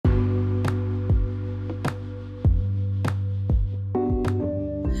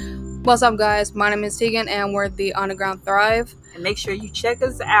What's up, guys? My name is Tegan, and we're the Underground Thrive. And make sure you check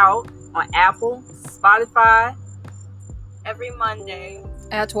us out on Apple, Spotify, every Monday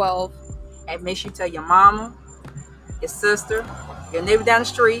at 12. And make sure you tell your mama, your sister, your neighbor down the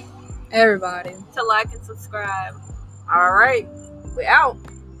street, everybody, to like and subscribe. All right, we're out.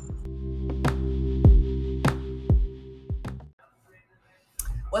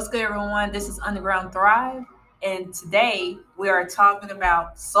 What's good, everyone? This is Underground Thrive, and today we are talking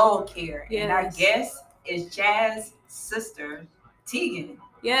about soul care. Yes. And our guest is Jazz's sister, Tegan.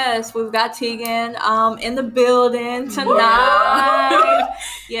 Yes, we've got Tegan in the building tonight.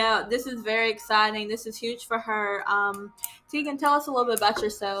 Yeah, this is very exciting. This is huge for her. Tegan, tell us a little bit about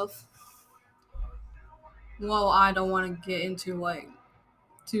yourself. Well, I don't want to get into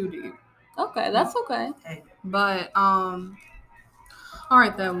too deep. Okay, that's okay. But all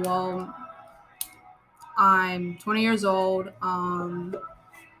right then. Well, I'm 20 years old. I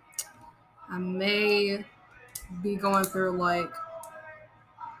may be going through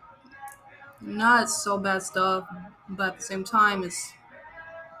not so bad stuff, but at the same time,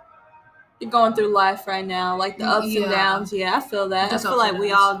 you're going through life right now, like the ups and downs. Yeah, I feel that. Just I feel like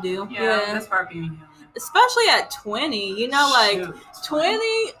we all do. Yeah, that's part of being human. Especially at 20, 20, I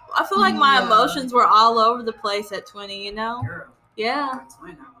feel like my emotions were all over the place at 20, Girl, yeah. At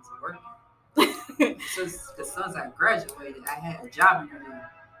 20, I was working. Because as soon as I graduated, I had a job interview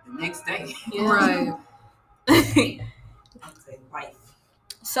the next day. Yeah. Right. I would say life.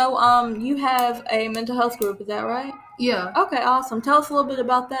 So, you have a mental health group, is that right? Yeah. Okay, awesome. Tell us a little bit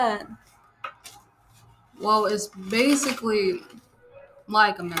about that. Well, it's basically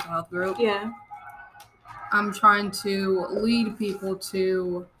like a mental health group. Yeah. I'm trying to lead people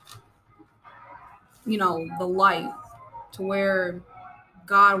to, the light, to where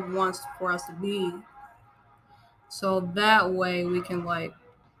God wants for us to be. So that way we can,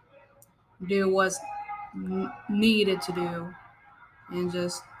 do what's needed to do and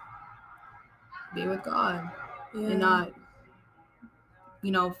just be with God and not,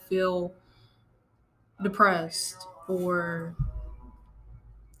 feel depressed or,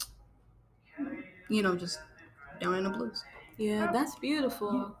 just down in the blues. Yeah, that's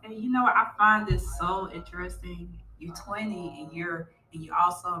beautiful. And I find this so interesting. You're 20 and you're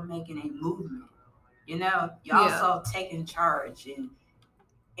also making a movement. You're also taking charge and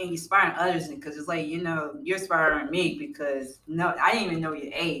inspiring others, because it's you're inspiring me because I didn't even know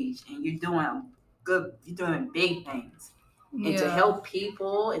your age, and you're doing good. You're doing big things. And to help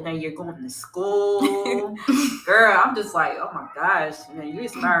people, and then you're going to school. Girl, I'm just like, oh my gosh, you're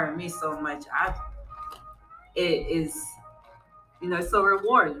inspiring me so much. It is, it's so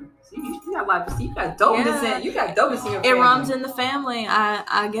rewarding. So you got you got dopeness you got dopeness in your family. It runs in the family,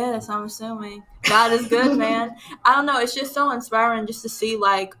 I guess, I'm assuming. God is good, man. I don't know, it's just so inspiring just to see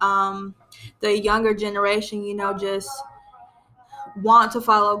the younger generation, just want to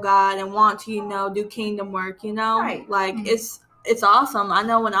follow God and want to, do kingdom work, Right. It's awesome. I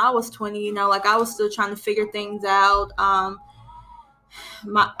know when I was 20, I was still trying to figure things out. I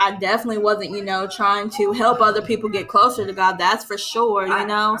definitely wasn't, trying to help other people get closer to God. That's for sure,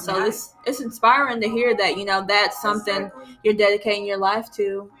 So it's inspiring to hear that, that's something you're dedicating your life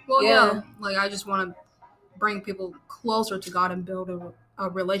to. Well, I just want to bring people closer to God and build a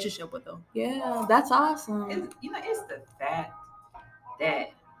relationship with them. Yeah, that's awesome. It's the fact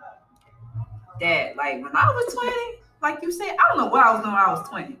that when I was 20, like you said, I don't know what I was doing when I was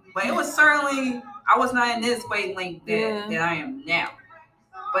 20, but it was certainly, I was not in this wavelength that I am now.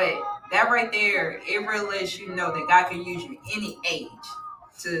 But that right there, it really lets you know that God can use you any age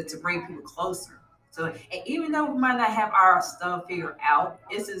to bring people closer. So, and even though we might not have our stuff figured out,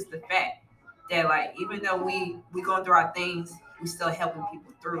 it's just the fact that even though we go through our things, we still helping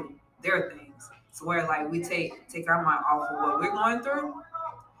people through their things. So where we take our mind off of what we're going through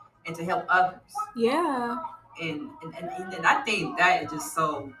and to help others. Yeah. And I think that is just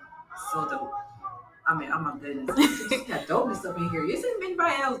so dope. I mean, oh my goodness, you got dopeness up in here. Isn't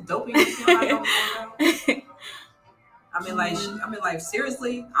anybody else dope in here? I mean,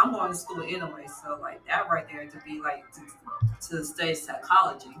 seriously, I'm going to school anyway, so that right there to be to study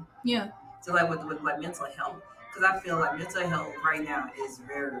psychology. Yeah. To with mental health, because I feel like mental health right now is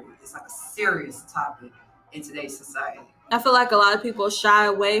it's a serious topic in today's society. I feel like a lot of people shy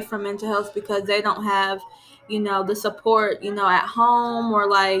away from mental health because they don't have, the support, at home or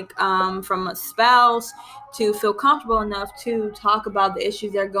from a spouse to feel comfortable enough to talk about the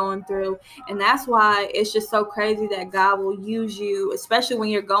issues they're going through. And that's why it's just so crazy that God will use you, especially when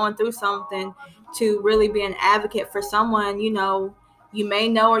you're going through something, to really be an advocate for someone, you may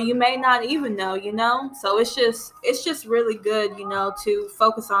know or you may not even know, So it's just really good, to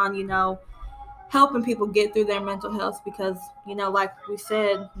focus on, helping people get through their mental health because, like we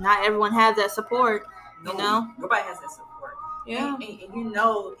said, not everyone has that support, Nobody has that support. Yeah. And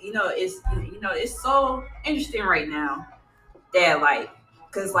it's so interesting right now that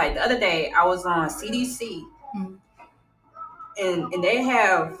because the other day I was on CDC and they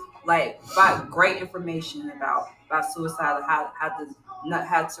have great information about suicide, how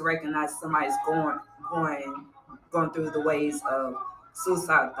to recognize somebody's going through the ways of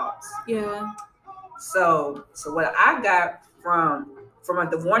suicide thoughts. Yeah. So what I got from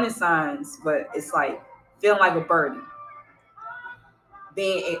the warning signs, but it's like feeling like a burden,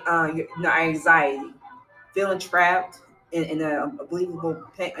 being anxiety, feeling trapped in a unbelievable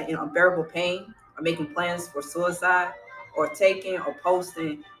pain, unbearable pain, or making plans for suicide, or taking or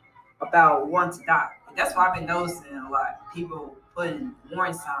posting about wanting to die. And that's why I've been noticing a lot. People putting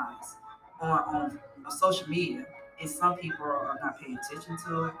warning signs on social media, and some people are not paying attention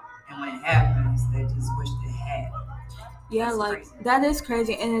to it. And when it happens, they just wish they had it. Yeah, crazy. That is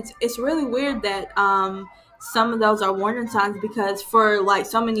crazy, and it's really weird that some of those are warning signs because for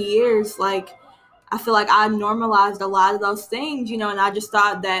so many years, I feel like I normalized a lot of those things, and I just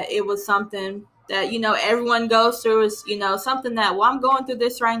thought that it was something that, everyone goes through is, something that, well, I'm going through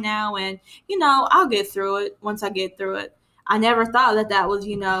this right now and, I'll get through it once I get through it. I never thought that was,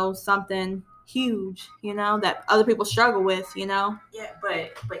 something huge, that other people struggle with, Yeah,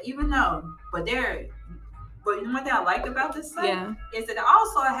 but even though, but you know what I like about this site is that it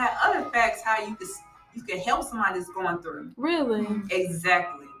also had other facts how you could help somebody that's going through. Really?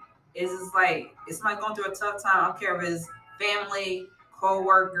 Exactly. It's just it's somebody going through a tough time. I don't care if it's family,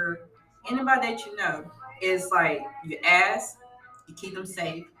 co-worker, anybody that you know. It's you ask, you keep them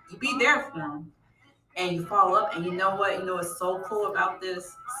safe, you be there for them, and you follow up. And you know what? You know what's so cool about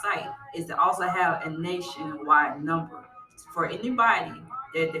this site is to also have a nationwide number for anybody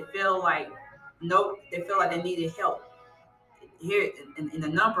that they feel like they needed help. Here, and the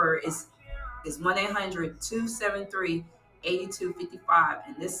number is 1-800-273-8255.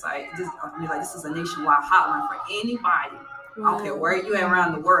 And this site, this is a nationwide hotline for anybody. Wow. I don't care where you at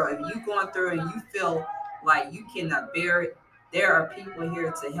around the world. If you going through and you feel like you cannot bear it, there are people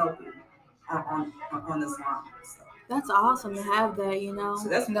here to help you on this line. So. That's awesome to have that, So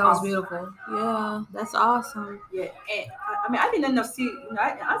that awesome. Was beautiful. Yeah, that's awesome. Yeah, and I didn't know. I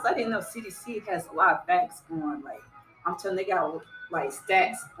didn't know CDC has a lot of facts on I'm telling you, they got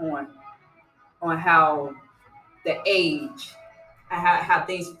stats on how the age and how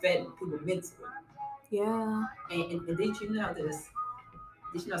things affect people mentally. Yeah. And did you know this?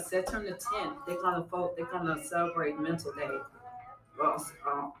 Did you know September 10th they're gonna celebrate Mental Day?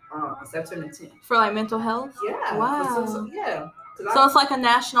 September 10th. For mental health? Yeah. Wow. Yeah. So it's a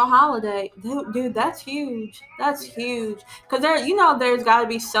national holiday. Dude, that's huge. That's huge. Because there's got to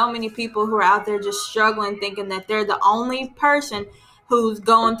be so many people who are out there just struggling, thinking that they're the only person who's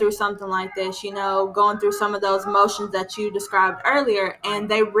going through something like this, going through some of those emotions that you described earlier. And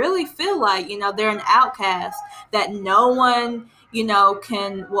they really feel like, they're an outcast, that no one, will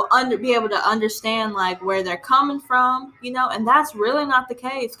be able to understand where they're coming from, and that's really not the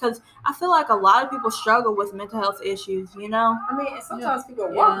case. Because I feel like a lot of people struggle with mental health issues, I mean, sometimes people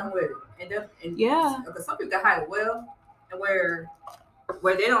are walking with it. And because some people hide it well, and where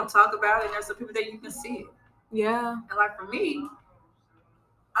they don't talk about it, and there's some people that you can see it. Yeah. And for me,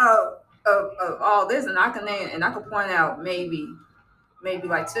 of all this, and I can point out maybe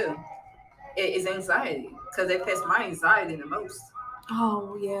two, is anxiety, because they test my anxiety the most.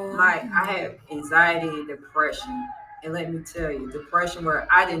 Oh yeah. I have anxiety and depression, and let me tell you, depression where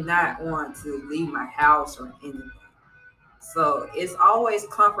I did not want to leave my house or anything. So it's always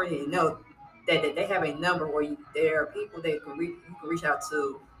comforting to know that they have a number where there are people that you can reach out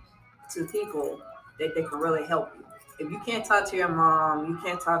to people that they can really help you. If you can't talk to your mom, you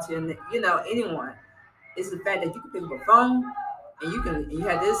can't talk to anyone. It's the fact that you can pick up a phone and you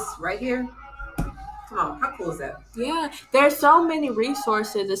have this right here. Come on, how cool is that? Yeah, there's so many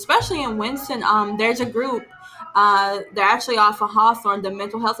resources, especially in Winston. There's a group. They're actually off of Hawthorne, the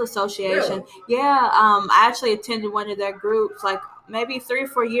Mental Health Association. Really? Yeah, I actually attended one of their groups maybe 3 or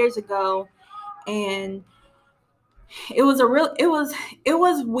 4 years ago, and it was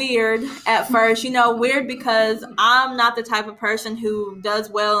weird at first, weird because I'm not the type of person who does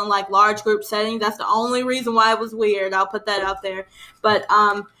well in large group settings. That's the only reason why it was weird. I'll put that out there. But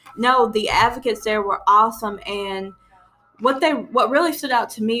no, the advocates there were awesome, and what really stood out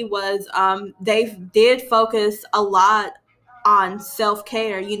to me was they did focus a lot on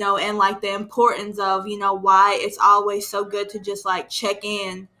self-care, you know, and like the importance of, you know, why it's always so good to just like check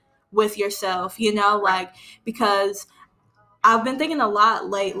in with yourself, you know, like, because I've been thinking a lot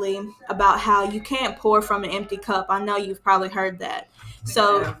lately about how you can't pour from an empty cup. I know you've probably heard that.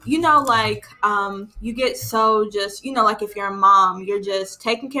 So, you know, like, you get so just, you know, like if you're a mom, you're just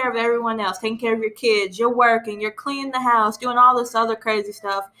taking care of everyone else, taking care of your kids, you're working, you're cleaning the house, doing all this other crazy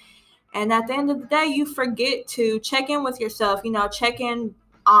stuff. And at the end of the day, you forget to check in with yourself, you know, check in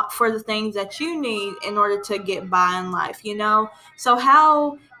for the things that you need in order to get by in life, you know? So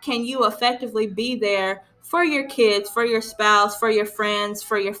how can you effectively be there for your kids, for your spouse, for your friends,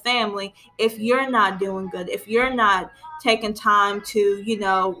 for your family, if you're not doing good, if you're not taking time to, you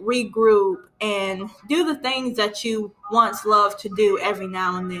know, regroup and do the things that you once loved to do every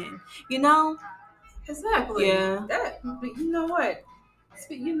now and then, you know? Exactly. Yeah. But you know what?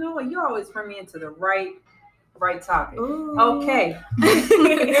 You always bring me into the right topic. Ooh. Okay.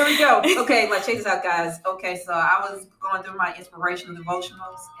 Here we go. Okay, like check this out, guys. Okay, so I was going through my inspirational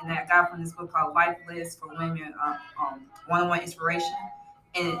devotionals, and I got from this book called Life List for Women, one-on-one inspiration.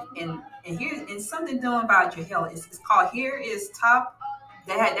 And here's something doing about your health. It's called Here is Top.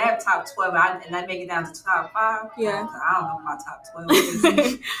 They have top 12, and I make it down to top 5. Yeah. I don't know what my top 12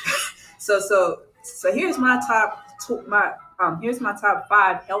 is. So here's my here's my top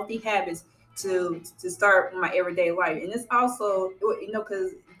 5 healthy habits to start my everyday life. And it's also, you know,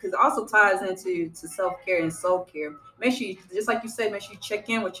 because it also ties into self-care and soul-care. Make sure you, just like you said, make sure you check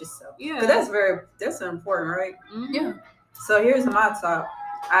in with yourself. Yeah. Because that's important, right? Mm-hmm. Yeah. So here's my top.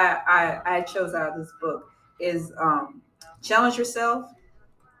 I chose out of this book is challenge yourself.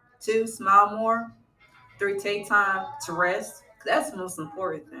 2, smile more. 3, take time to rest. That's the most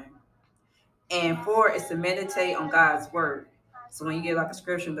important thing. And 4 is to meditate on God's word. So when you get like a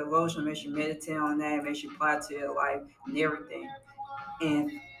scripture devotion, make sure you meditate on that, make sure you apply it to your life and everything. And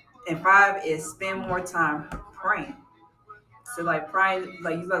 5 is spend more time praying. So like praying,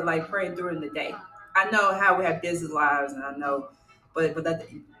 like you like praying during the day. I know how we have busy lives, and I know, but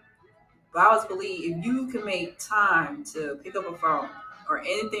I always believe if you can make time to pick up a phone or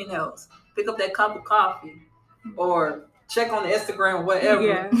anything else, pick up that cup of coffee or check on the Instagram or whatever.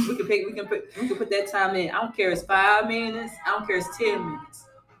 Yeah. We can put that time in. I don't care if it's 5 minutes. I don't care if it's 10 minutes.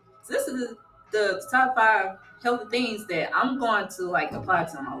 So this is the top 5 healthy things that I'm going to like apply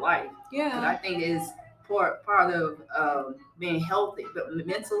to my life. Yeah. I think is part of being healthy, but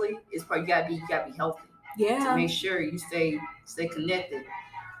mentally is part you gotta be healthy. Yeah. To make sure you stay connected.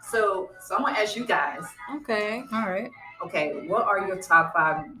 So I'm gonna ask you guys. Okay. All right. Okay, what are your top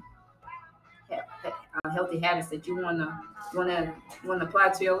 5 healthy habits that you wanna apply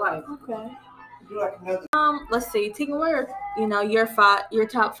to your life? Okay. Let's see. Taking what are, you know, your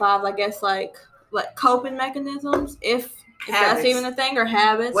top 5, I guess, like coping mechanisms, if that's even a thing, or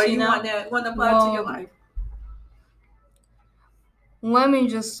habits. What do you you know? want to apply to your life? Let me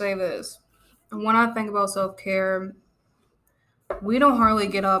just say this. When I think about self-care, we don't hardly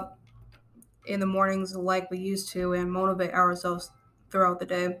get up in the mornings like we used to and motivate ourselves throughout the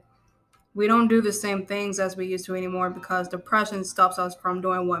day. We don't do the same things as we used to anymore because depression stops us from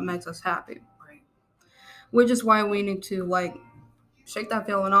doing what makes us happy. Right. Which is why we need to like shake that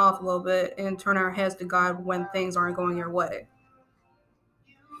feeling off a little bit and turn our heads to God when things aren't going your way.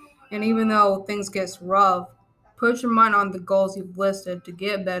 And even though things get rough, put your mind on the goals you've listed to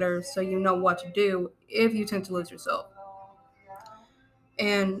get better so you know what to do if you tend to lose yourself.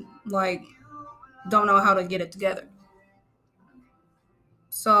 And like don't know how to get it together.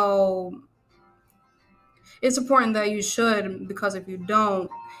 So it's important that you should, because if you don't,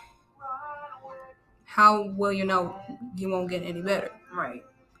 how will you know you won't get any better? Right.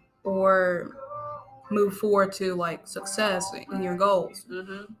 Or move forward to like success in your goals.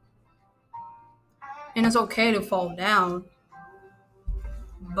 Mm-hmm. And it's okay to fall down,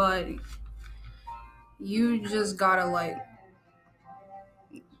 but you just gotta like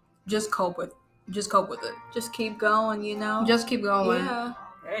just cope with it. Just keep going, you know? Just keep going. Yeah.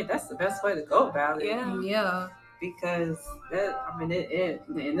 Hey, that's the best way to go about it. Yeah. Because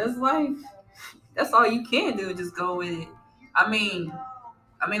in this life, that's all you can do. Just go with it. I mean,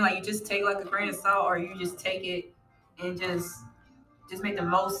 like you just take like a grain of salt, or you just take it and just make the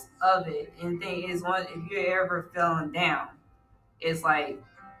most of it. And the thing is, if you're ever feeling down, it's like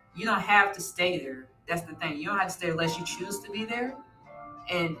you don't have to stay there. That's the thing. You don't have to stay unless you choose to be there.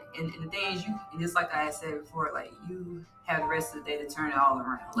 And the thing is, just like I said before, like you have the rest of the day to turn it all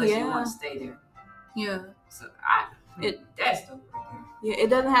around unless you want to stay there. Yeah. So that's the Yeah, it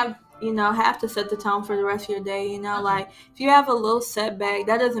doesn't have have to set the tone for the rest of your day. Like if you have a little setback,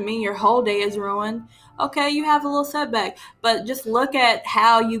 that doesn't mean your whole day is ruined. Okay, you have a little setback, but just look at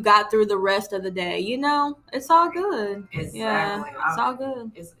how you got through the rest of the day. It's all good. Exactly. Yeah, it's all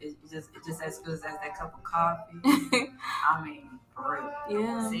good. It's just as good as that cup of coffee. I mean, for real.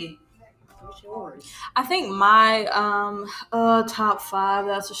 Yeah. See, what's yours? I think my top 5,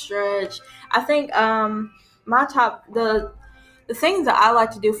 that's a stretch. I think my top the things that I like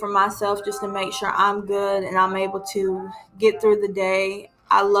to do for myself just to make sure I'm good and I'm able to get through the day.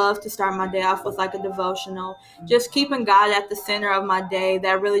 I love to start my day off with like a devotional. Just keeping God at the center of my day,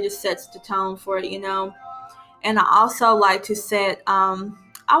 that really just sets the tone for it, And I also like to set I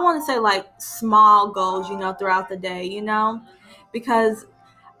want to say like small goals, throughout the day, because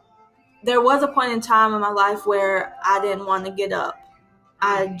there was a point in time in my life where I didn't want to get up.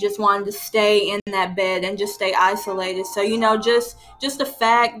 I just wanted to stay in that bed and just stay isolated. So, just the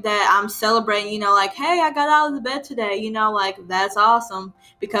fact that I'm celebrating, like, hey, I got out of the bed today, like, that's awesome.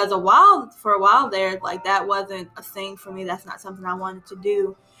 Because for a while there, like, that wasn't a thing for me. That's not something I wanted to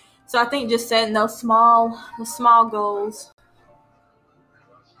do. So I think just setting those small goals.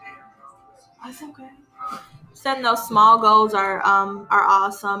 That's okay. Setting those small goals are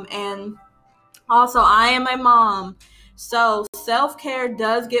awesome. And also, I am a mom. So self-care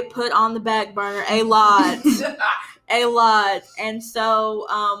does get put on the back burner a lot. A lot. And so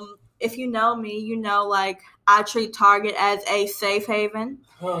if you know me, like I treat Target as a safe haven.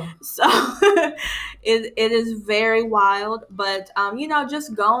 Oh. So it is very wild. But,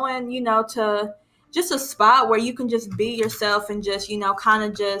 just going, to just a spot where you can just be yourself and just, kind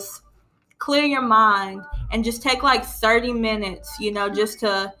of just clear your mind and just take like 30 minutes, just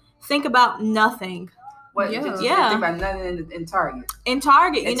to think about nothing. What? Yeah. Think about nothing in Target. In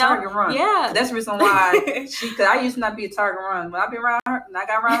Target, Target run. Yeah. That's the reason why because I used to not be a Target run. When I've been around her, and I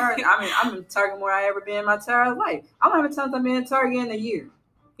got around her, I mean, I'm in Target more than I ever been in my entire life. I don't have a time I've been in Target in a year.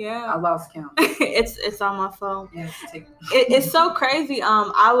 Yeah. I lost count. It's on my phone. Yeah, it's so crazy.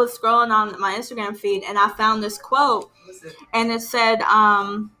 I was scrolling on my Instagram feed and I found this quote. What's it? And it said,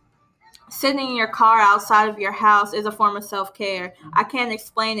 sitting in your car outside of your house is a form of self-care. I can't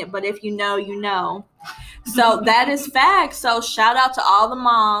explain it, but if you know, you know. So that is fact. So shout out to all the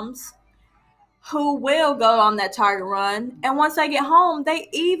moms who will go on that Target run. And once they get home, they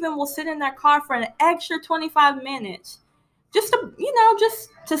even will sit in their car for an extra 25 minutes. Just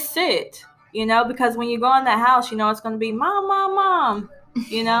to sit, because when you go in that house, it's going to be mom,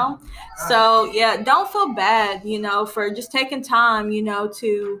 So yeah, don't feel bad, for just taking time,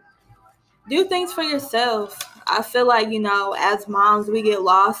 to do things for yourself. I feel like, as moms, we get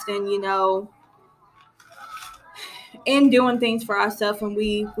lost in doing things for ourselves, and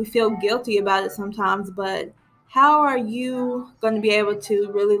we feel guilty about it sometimes. But how are you going to be able to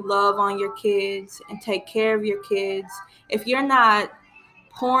really love on your kids and take care of your kids if you're not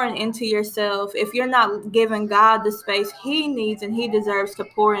pouring into yourself, if you're not giving God the space he needs and he deserves to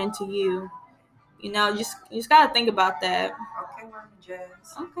pour into you? You just got to think about that. Okay, Martin Jazz.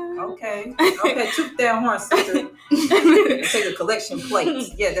 Okay. Okay, toot that horn, sister. Take a collection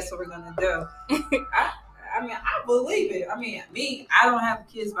plate. Yeah, that's what we're going to do. I mean, I believe it. I mean, I don't have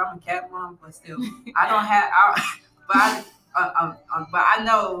kids, but I'm a cat mom, but still. I don't have, but I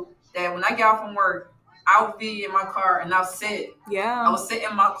know that when I get off from work, I will be in my car and I'll sit. Yeah. I will sit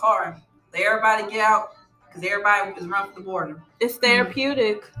in my car, let everybody get out, because everybody is running for the border. It's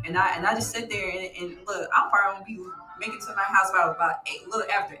therapeutic. And I just sit there and look, I'm probably going to be making it to my house by about 8, a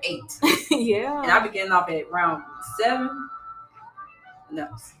little after 8. Yeah. And I'll be getting off at around 7. No,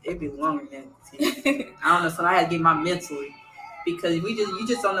 it'd be longer than 10. I don't know, so I had to get my mentally, because you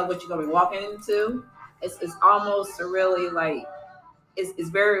just don't know what you're gonna be walking into. It's almost really like it's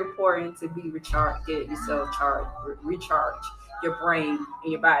very important to be recharged, get yourself charged, recharge your brain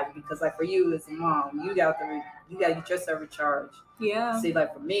and your body, because like for you as a mom, you gotta get yourself recharged. Yeah. See,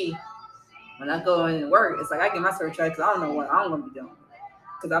 like for me, when I go in and work, it's like I get myself recharged because I don't know what I'm gonna be doing,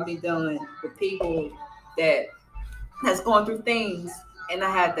 because I'll be dealing with people that's going through things. And I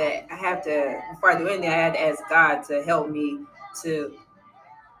have to, before I do anything, I had to ask God to help me to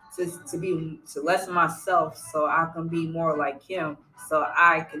lessen myself so I can be more like him, so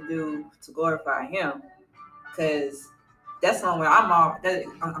I can to glorify him. Because that's the only way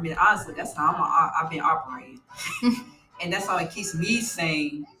honestly, that's how I've been operating. And that's how it keeps me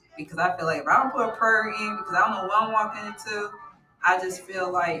sane, because I feel like if I don't put a prayer in, because I don't know what I'm walking into, I just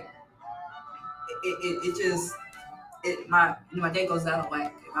feel like my day goes out of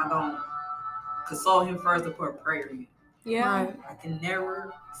whack if I don't consult him first to put a prayer in. Yeah. I can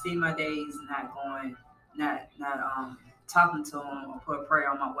never see my days not talking to him or put a prayer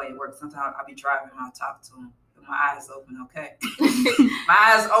on my way to work. Sometimes I'll be driving and I'll talk to him with my eyes open, okay?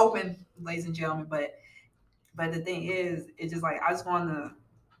 My eyes open, ladies and gentlemen, but the thing is, it's just like I just want to,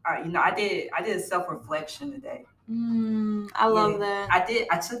 I did a self-reflection today. I love that.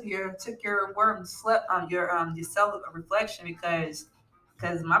 I took your word, slept on your self-reflection because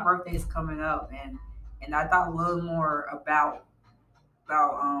my birthday is coming up, and I thought a little more about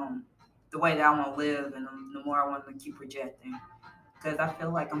the way that I want to live, and the more I want to keep projecting, because I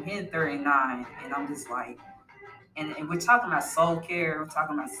feel like I'm hitting 39, and I'm just like, and we're talking about soul care, we're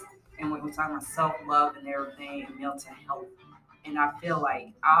talking about self-love and everything, and mental health. And I feel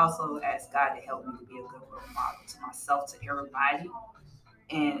like I also ask God to help me to be a good role model to myself, to everybody,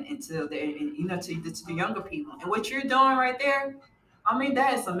 and to the younger people. And what you're doing right there, I mean,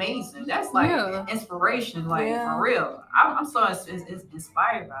 that is amazing. That's like inspiration, like for real. I'm so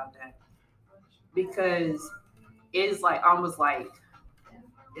inspired about that, because it's like almost like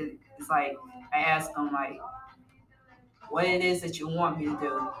it's like I ask them like, what it is that you want me to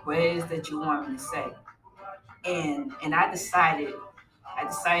do, what it is that you want me to say. And I decided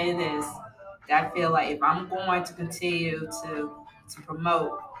this, that I feel like if I'm going to continue to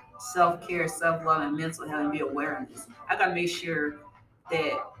promote self-care, self-love, and mental health and be awareness, I gotta make sure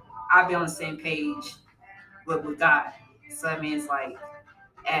that I be on the same page with God. So that means like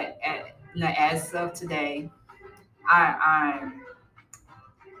as of today, I'm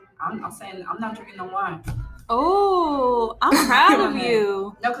saying I'm not drinking no wine. Oh, I'm proud of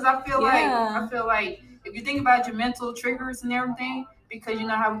you. No, because I feel like if you think about your mental triggers and everything, because you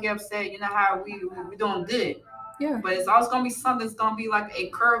know how we get upset, you know how we're doing good. Yeah. But it's always gonna be something that's gonna be like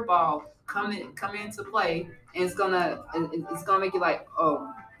a curveball come into play, and it's gonna make you like,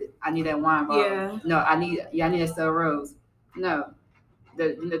 oh, I need that wine bottle. Yeah. No, I need that Stella Rose. No.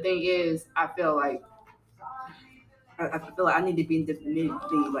 The thing is, I feel like I need to be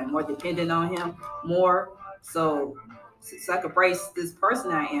like more dependent on him more, so I could brace this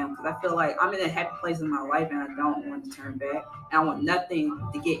person I am, because I feel like I'm in a happy place in my life and I don't want to turn back. And I want nothing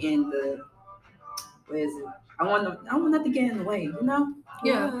to get in the I want nothing to get in the way, you know?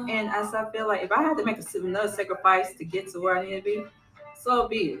 Yeah. And as I feel like if I had to make another sacrifice to get to where I need to be, so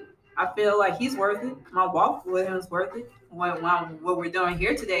be it. I feel like he's worth it. My walk with him is worth it. What we're doing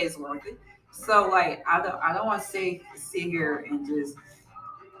here today is worth it. So like I don't want to sit here and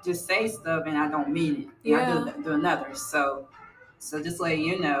just say stuff and I don't mean it. Yeah. I do another. So just letting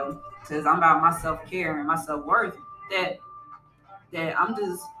you know, because I'm about my self-care and my self-worth, that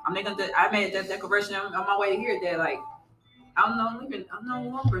I made that declaration on my way here that like I no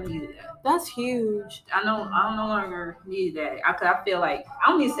longer need that. That's huge. I no longer need that. I feel like I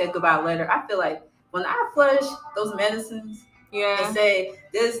don't need to say a goodbye letter. I feel like when I flush those medicines, and say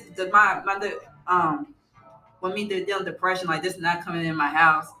when me dealing with depression, like this not coming in my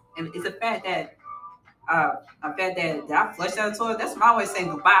house, and it's a fact that I flushed out the toilet. That's my way of saying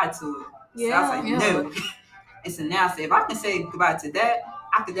goodbye to it. Yeah. So I was like, no. And so now I say, if I can say goodbye to that,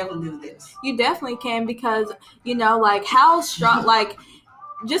 I could definitely do this. You definitely can, because like how strong, like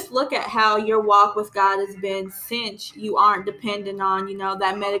just look at how your walk with God has been since you aren't dependent on,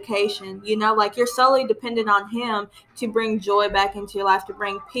 that medication, like you're solely dependent on him to bring joy back into your life, to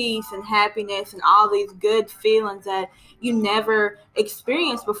bring peace and happiness and all these good feelings that you never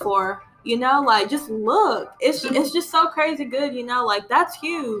experienced before. Like just look, it's just so crazy good, like that's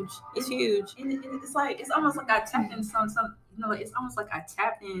huge. It's huge. And it's almost like I tapped in some it's almost like I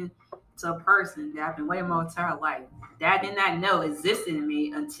tapped in to a person that I've been waiting my entire life that I did not know existed in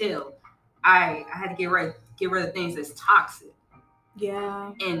me until I had to get rid of things that's toxic.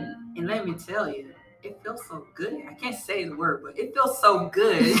 Yeah. And let me tell you, it feels so good. I can't say the word, but it feels so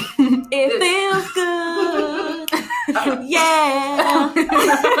good. It feels good. Yeah.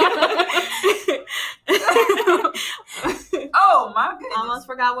 Oh my goodness. I almost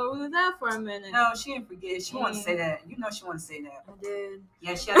forgot where we was at for a minute. No, she didn't forget. She wanted to say that. You know she wanted to say that. I did.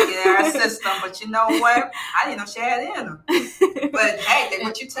 Yeah, she had to get out of her system, but you know what? I didn't know she had it in her. But hey,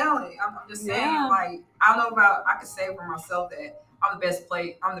 what you telling me? I'm just saying, like, I don't know about, I can say for myself that I'm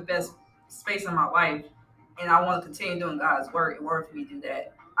the best space in my life, and I want to continue doing God's work. In order for me to do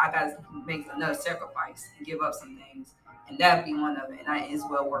that, I got to make another sacrifice and give up some things, and that'd be one of it, and it's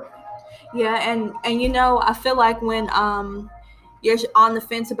well worth it. Yeah, and I feel like when you're on the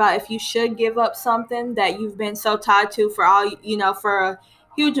fence about if you should give up something that you've been so tied to for for a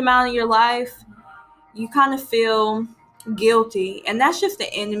huge amount of your life, you kind of feel guilty, and that's just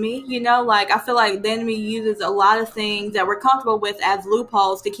the enemy. Like I feel like the enemy uses a lot of things that we're comfortable with as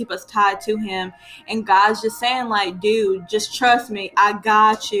loopholes to keep us tied to him, and God's just saying like, dude, just trust me, I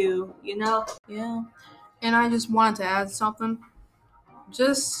got you. Yeah. And I just wanted to add something.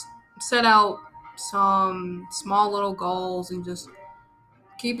 Just set out some small little goals and just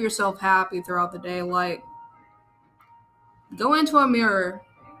keep yourself happy throughout the day. Like, go into a mirror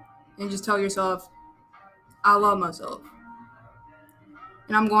and just tell yourself, I love myself.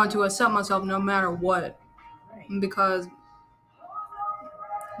 And I'm going to accept myself no matter what. Right. Because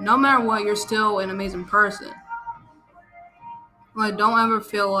no matter what, you're still an amazing person. Like, don't ever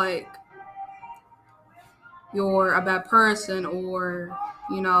feel like you're a bad person or,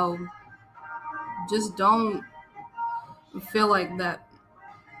 just don't feel like that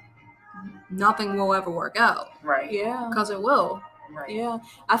nothing will ever work out. Right. Yeah. Because it will. Right. Yeah.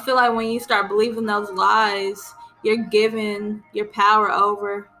 I feel like when you start believing those lies, you're giving your power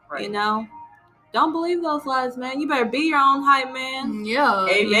over, Right. Don't believe those lies, man. You better be your own hype man. Yeah.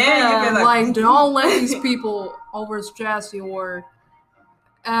 Amen. Yeah. You be Like, don't let these people overstress you or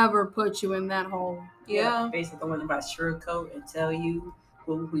ever put you in that hole. Yeah. Basically, don't want anybody sugarcoat and tell you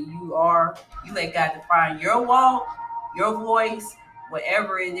who you are. You let God define your walk, your voice,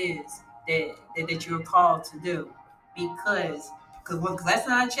 whatever it is that you're called to do. Because that's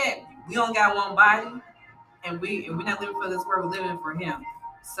not a check. We don't got one body, and we're not living for this world. We're living for Him.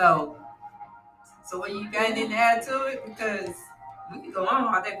 So when you got anything to add to it, because we can go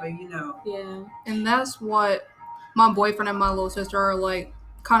on all day, but Yeah. And that's what my boyfriend and my little sister are like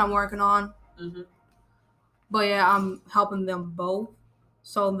kind of working on. Mm-hmm. But yeah, I'm helping them both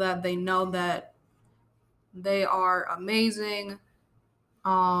so that they know that they are amazing.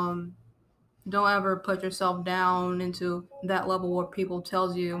 Don't ever put yourself down into that level where people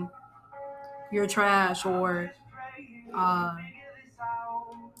tells you you're trash or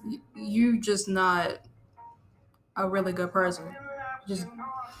you just not a really good person. Just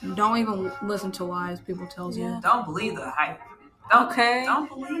don't even listen to lies people tells you. Don't believe the hype. Don't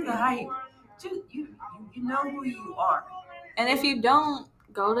believe the hype. Just you know who you are. And if you don't,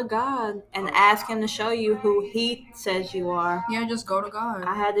 go to God and ask Him to show you who He says you are. Yeah, just go to God.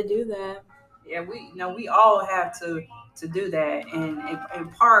 I had to do that. Yeah, we all have to do that,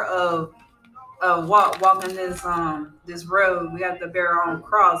 and part of walking this road, we have to bear our own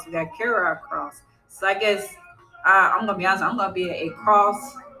cross. We got to carry our cross. So I guess I'm gonna be honest. I'm gonna be a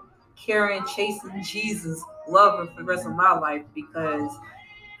cross carrying, chasing Jesus lover for the rest of my life, because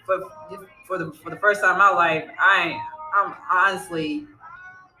for the first time in my life, I'm honestly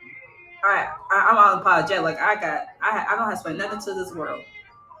I'm unapologetic. Like I don't have to explain nothing to this world.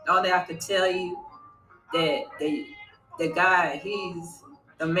 Only I can tell you that God, He's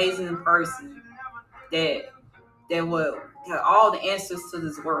an amazing person that will have all the answers to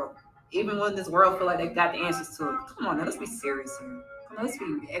this world. Even when this world feel like they got the answers to it. Come on now, let's be serious here. Come on, let's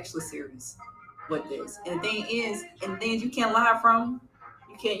be actually serious with this. And the thing is you can't lie from,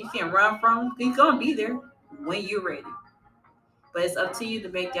 you can't run from. He's gonna be there when you're ready. But it's up to you to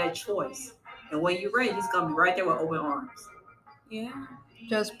make that choice. And when you're ready, He's gonna be right there with open arms. Yeah.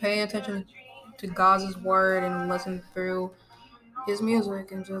 Just pay attention to God's word and listen through His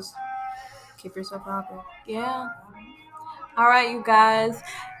music and just keep yourself happy. Yeah. All right, you guys.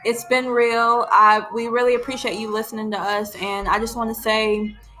 It's been real. We really appreciate you listening to us, and I just want to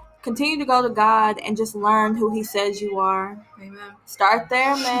say, continue to go to God and just learn who He says you are. Amen. Start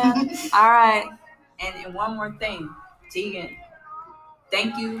there, man. All right. And one more thing, Tegan,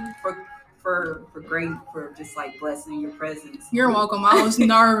 thank you for just like blessing your presence. You're welcome. I was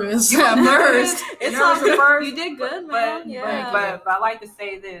nervous at first. It's Nervous at first. You did good, man. But I like to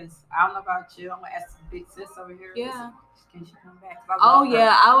say this. I don't know about you. I'm gonna ask the big sis over here. Yeah. Can she come back? Oh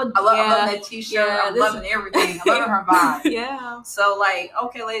yeah, I would. I love that t-shirt. Yeah, I'm loving everything. I'm loving her vibe. Yeah. So like,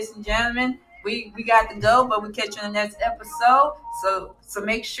 okay, ladies and gentlemen, we got to go, but we catch you in the next episode. So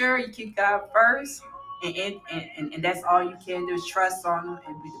make sure you keep God first, and that's all you can do is trust on Him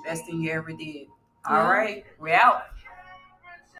and be the best thing you ever did. All right, we're out.